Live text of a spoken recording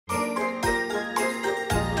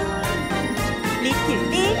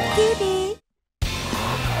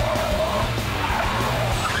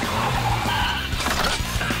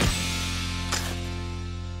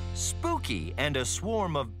and a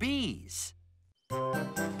swarm of bees. La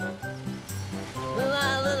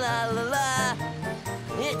la la la la.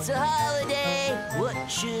 It's a holiday. What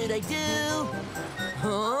should I do?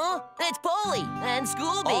 Huh? It's Polly and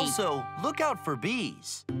Scooby. Also, look out for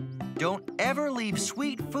bees. Don't ever leave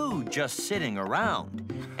sweet food just sitting around.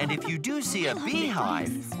 And if you do see a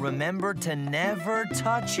beehive, remember to never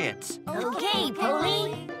touch it. Okay,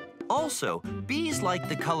 Polly. Also, bees like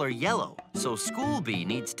the color yellow, so Scooby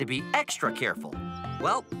needs to be extra careful.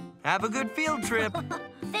 Well, have a good field trip.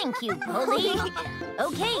 Thank you, Polly.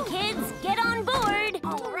 Okay, kids, get on board.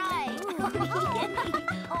 All right.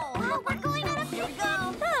 Oh, we're going on a Here we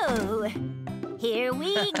go. Oh, here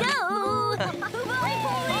we go. Bye,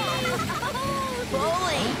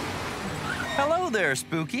 Polly, Hello there,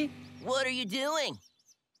 Spooky. what are you doing?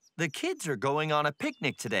 The kids are going on a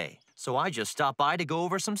picnic today, so I just stopped by to go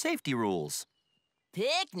over some safety rules.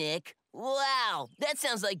 Picnic? Wow, that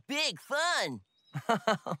sounds like big fun.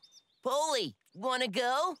 Polly, wanna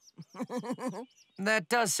go? That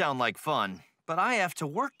does sound like fun, but I have to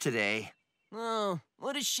work today. Oh,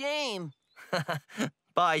 what a shame.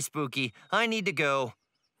 Bye, Spooky. I need to go.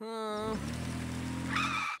 Hmm.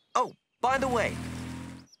 Oh, by the way,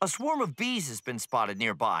 a swarm of bees has been spotted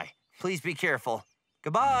nearby. Please be careful.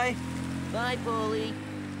 Goodbye. Bye, Polly.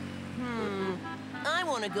 I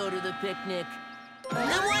want to go to the picnic.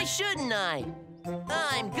 Then why shouldn't I?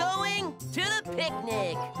 I'm going to the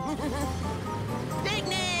picnic.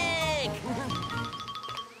 Picnic!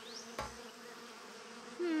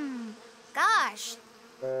 Gosh,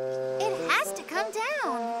 it has to come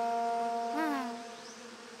down.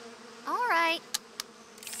 All right.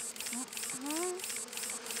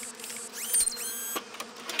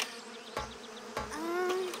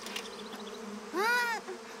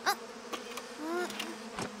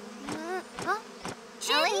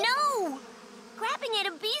 Jen, no! Grabbing at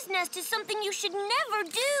a bee's nest is something you should never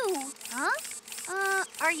do. Huh?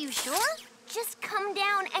 Are you sure? Just come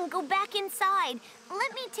down and go back inside.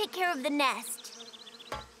 Let me take care of the nest.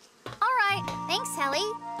 All right. Thanks, Helly.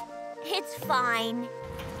 It's fine.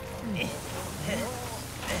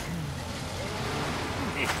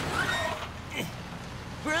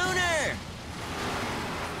 Bruner!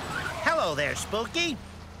 Hello there, Spooky.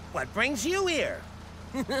 What brings you here?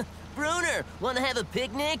 Bruner, want to have a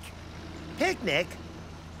picnic? Picnic?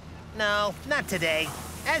 No, not today.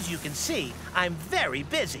 As you can see, I'm very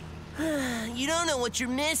busy. You don't know what you're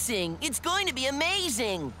missing. It's going to be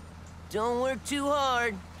amazing. Don't work too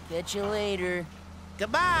hard. Catch you later.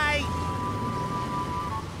 Goodbye.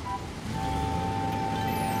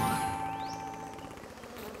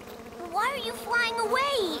 Why are you flying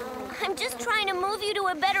away? I'm just trying to move you to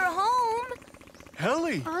a better home.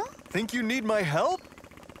 Helly, think you need my help?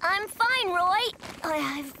 I'm fine, Roy.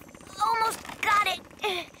 I've almost got it.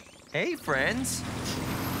 Hey, friends.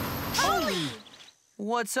 Polly!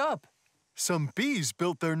 What's up? Some bees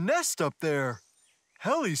built their nest up there.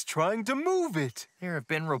 Helly's trying to move it. There have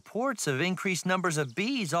been reports of increased numbers of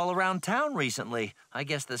bees all around town recently. I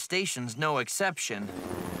guess the station's no exception.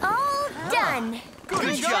 All done.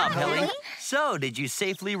 Good job, Helly. So, did you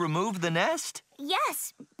safely remove the nest?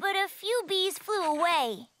 Yes, but a few bees flew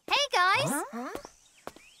away. Hey, guys.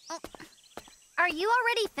 Are you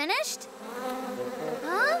already finished?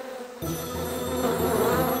 Huh?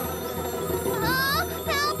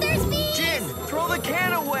 Help, there's bees! Jin, throw the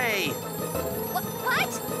can away!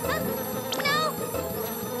 What? No!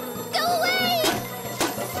 Go away!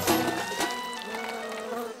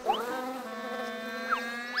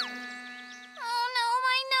 Oh, no,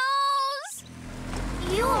 my nose!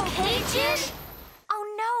 You okay, Jin? Oh,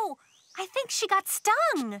 no. I think she got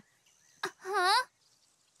stung. Huh?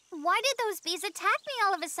 Why did those bees attack me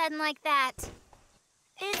all of a sudden like that?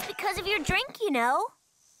 It's because of your drink, you know.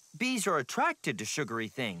 Bees are attracted to sugary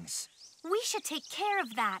things. We should take care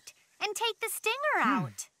of that and take the stinger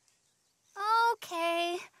out.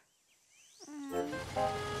 Okay.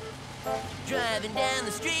 Driving down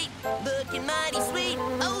the street, looking mighty sweet.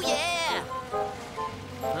 Oh, yeah!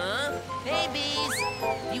 Huh? Hey, bees.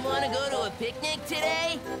 You want to go to a picnic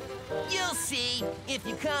today? You'll see. If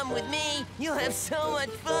you come with me, you'll have so much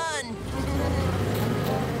fun.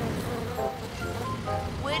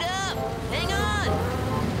 Wait up! Hang on!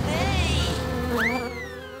 Hey!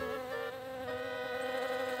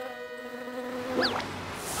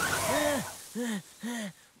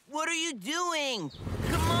 What are you doing?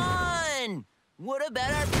 Come on! What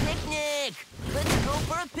about our picnic? Let's go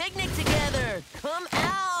for a picnic together! Come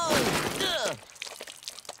out! Ugh.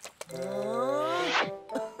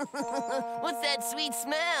 What's that sweet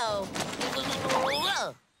smell?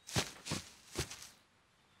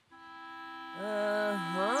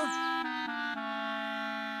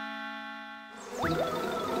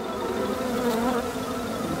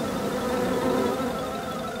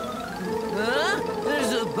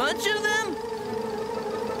 bunch of them?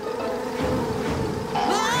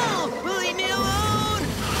 Oh! Leave me alone!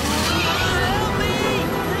 Help me!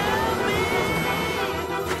 Help me!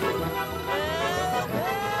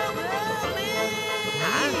 Help me!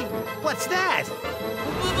 Huh? What's that?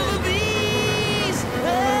 Bees!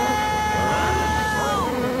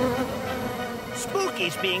 Help!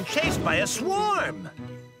 Spooky's being chased by a swarm.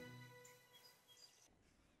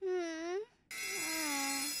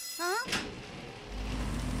 Huh?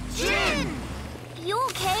 Jin! You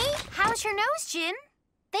okay? How's your nose, Jin?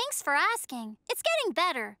 Thanks for asking. It's getting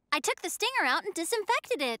better. I took the stinger out and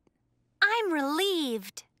disinfected it. I'm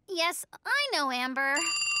relieved. Yes, I know, Amber.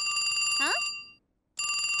 Huh?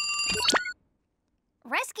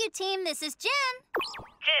 Rescue team, this is Jin.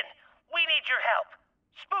 Jin, we need your help.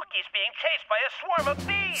 Spooky's being chased by a swarm of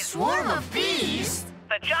bees. Swarm of bees?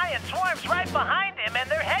 The giant swarm's right behind him, and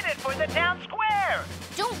they're headed for the town square.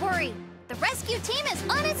 Don't worry. The rescue team is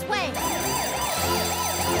on its way.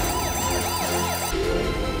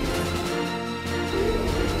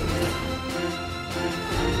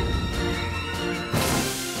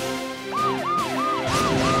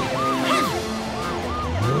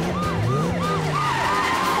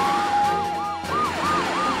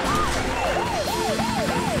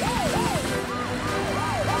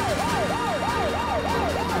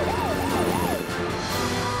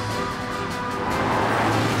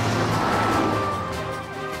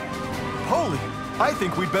 Poli, I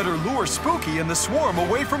think we'd better lure Spooky and the swarm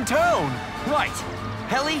away from town. Right.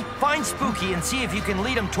 Helly, find Spooky and see if you can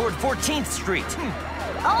lead him toward 14th Street.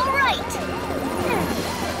 All right.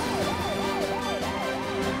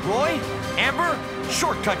 Roy, Amber,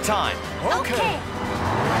 shortcut time. Okay.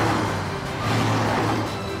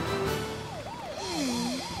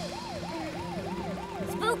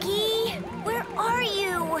 Spooky, where are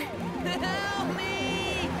you? Help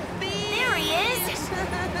me! Bees! There he is. Spooky!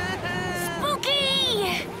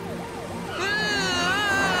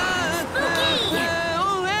 Spooky!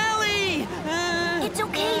 Oh, Ellie! It's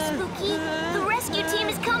okay, Spooky. The rescue team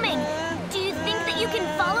is coming. Do you think that you can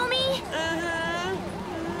follow me?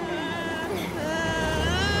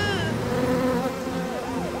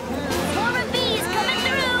 Swarm of bees coming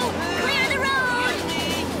through. Clear the road.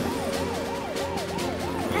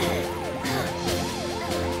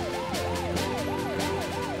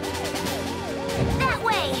 That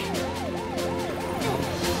way.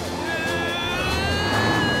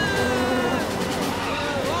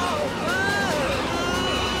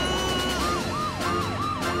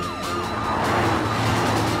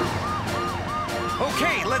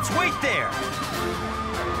 Okay, let's wait there.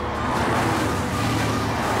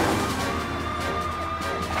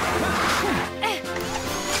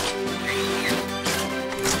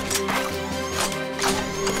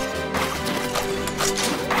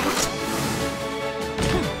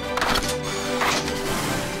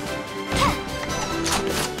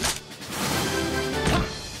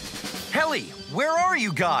 Helly, where are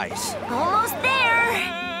you guys? Almost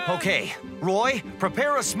there. Okay, Roy,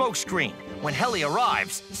 prepare a smoke screen. When Helly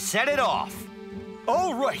arrives, set it off.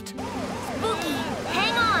 All right. Spooky,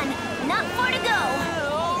 hang on. Not far to go.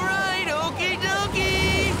 All right, okie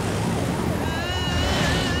dokie!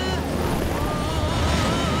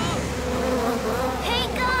 Hey,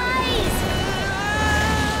 guys!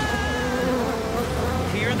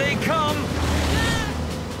 Here they come.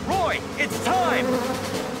 Roy, it's time.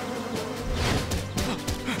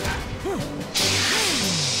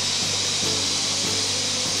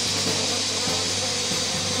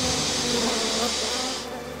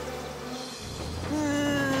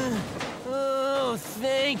 Oh,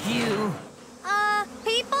 thank you.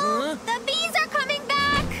 People, the bees are coming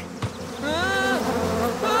back.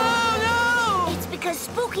 Oh, no! It's because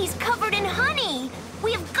Spooky's covered in honey.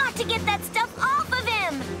 We have got to get that stuff off of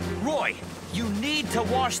him. Roy, you need to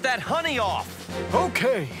wash that honey off.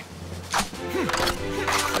 Okay.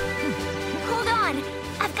 Hold on.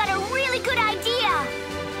 I've got a really good idea.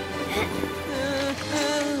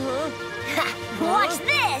 Watch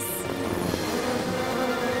this.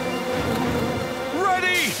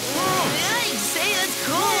 Ready? I'd say that's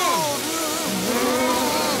cool.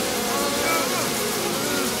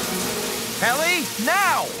 Helly,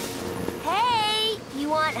 now! Hey, you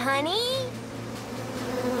want honey?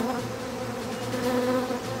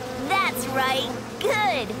 That's right.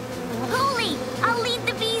 Good. Poli, I'll lead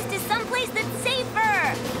the bees to someplace that's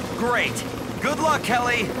safer. Great. Good luck,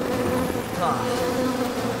 Helly.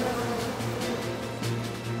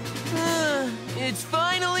 It's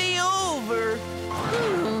finally over.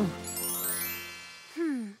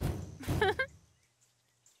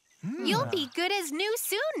 You'll be good as new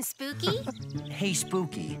soon, Spooky. Hey,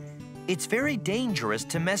 Spooky. It's very dangerous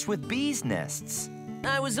to mess with bees' nests.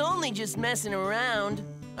 I was only just messing around.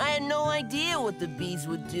 I had no idea what the bees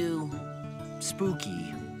would do.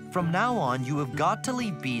 Spooky, from now on, you have got to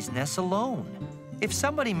leave bees' nests alone. If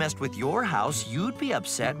somebody messed with your house, you'd be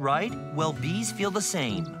upset, right? Well, bees feel the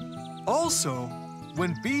same. Also,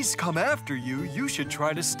 when bees come after you, you should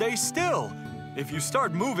try to stay still. If you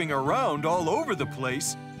start moving around all over the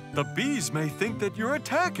place, the bees may think that you're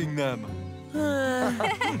attacking them.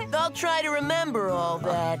 I'll try to remember all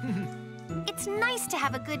that. It's nice to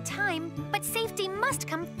have a good time, but safety must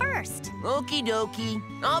come first. Okie dokie.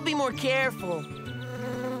 I'll be more careful.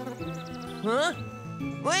 Huh?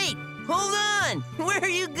 Wait! Hold on! Where are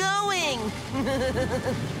you going?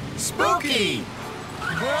 Spooky!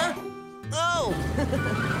 Huh? Oh!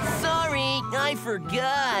 Sorry, I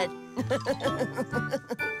forgot.